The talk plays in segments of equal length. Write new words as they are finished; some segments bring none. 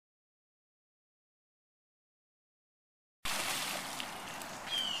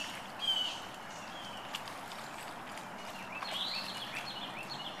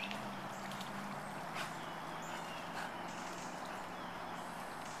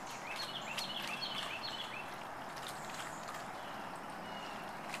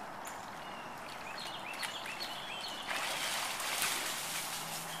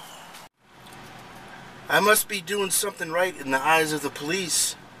I must be doing something right in the eyes of the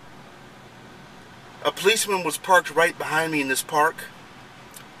police. A policeman was parked right behind me in this park,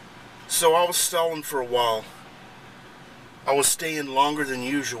 so I was stalling for a while. I was staying longer than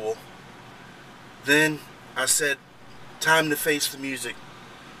usual. Then I said, time to face the music.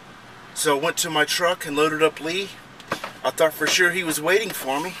 So I went to my truck and loaded up Lee. I thought for sure he was waiting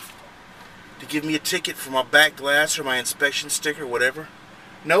for me to give me a ticket for my back glass or my inspection sticker, whatever.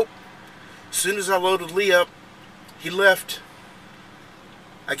 Nope. As soon as I loaded Lee up, he left.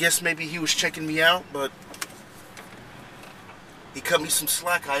 I guess maybe he was checking me out, but he cut me some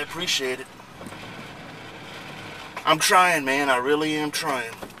slack. I appreciate it. I'm trying, man. I really am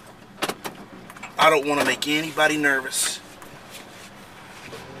trying. I don't want to make anybody nervous.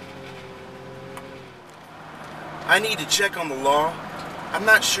 I need to check on the law. I'm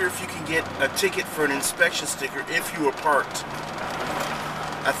not sure if you can get a ticket for an inspection sticker if you were parked.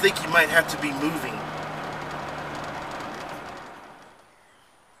 I think you might have to be moving.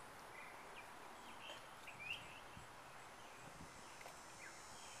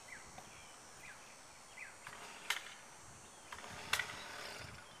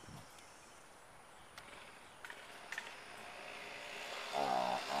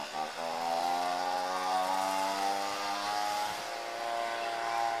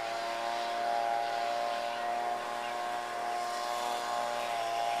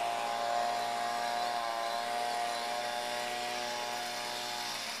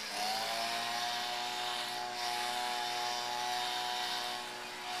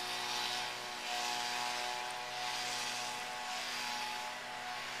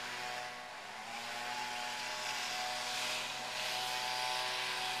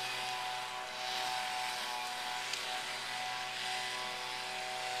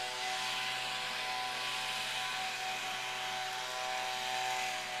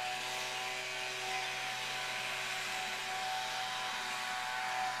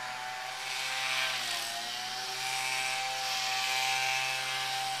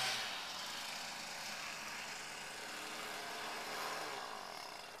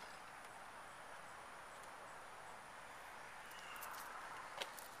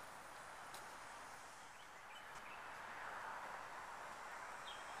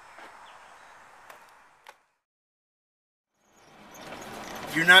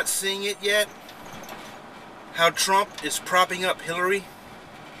 You're not seeing it yet? How Trump is propping up Hillary?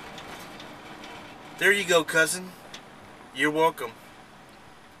 There you go, cousin. You're welcome.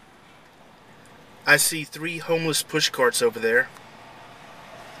 I see 3 homeless pushcarts over there.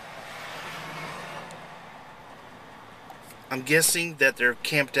 I'm guessing that they're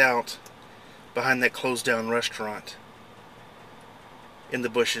camped out behind that closed down restaurant in the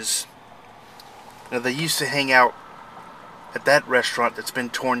bushes. Now, they used to hang out at that restaurant that's been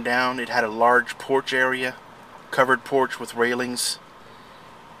torn down. It had a large porch area, covered porch with railings,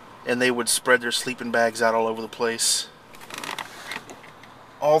 and they would spread their sleeping bags out all over the place.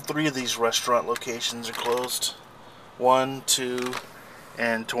 All 3 of these restaurant locations are closed. 1, 2,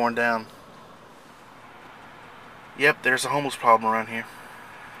 and torn down. Yep, there's a homeless problem around here.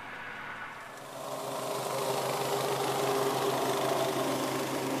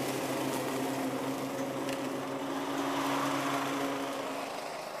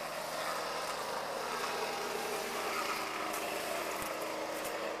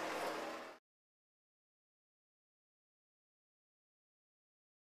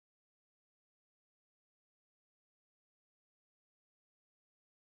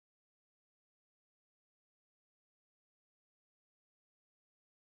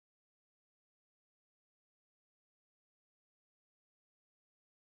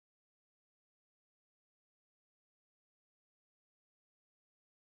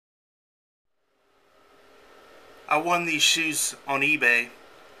 I won these shoes on eBay.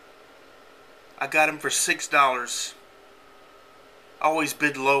 I got them for $6. I always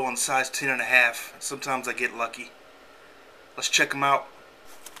bid low on size 10.5. Sometimes I get lucky. Let's check them out.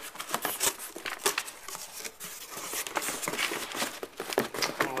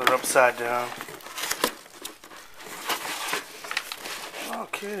 Well, they're upside down.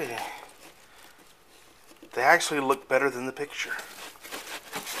 Okay. They actually look better than the picture.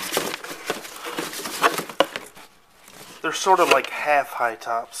 They're sort of like half high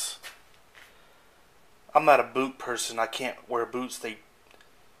tops. I'm not a boot person. I can't wear boots. They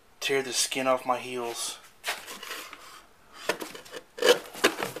tear the skin off my heels.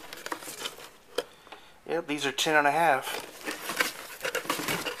 Yep, these are 10.5.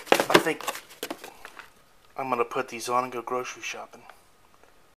 I think I'm gonna put these on and go grocery shopping.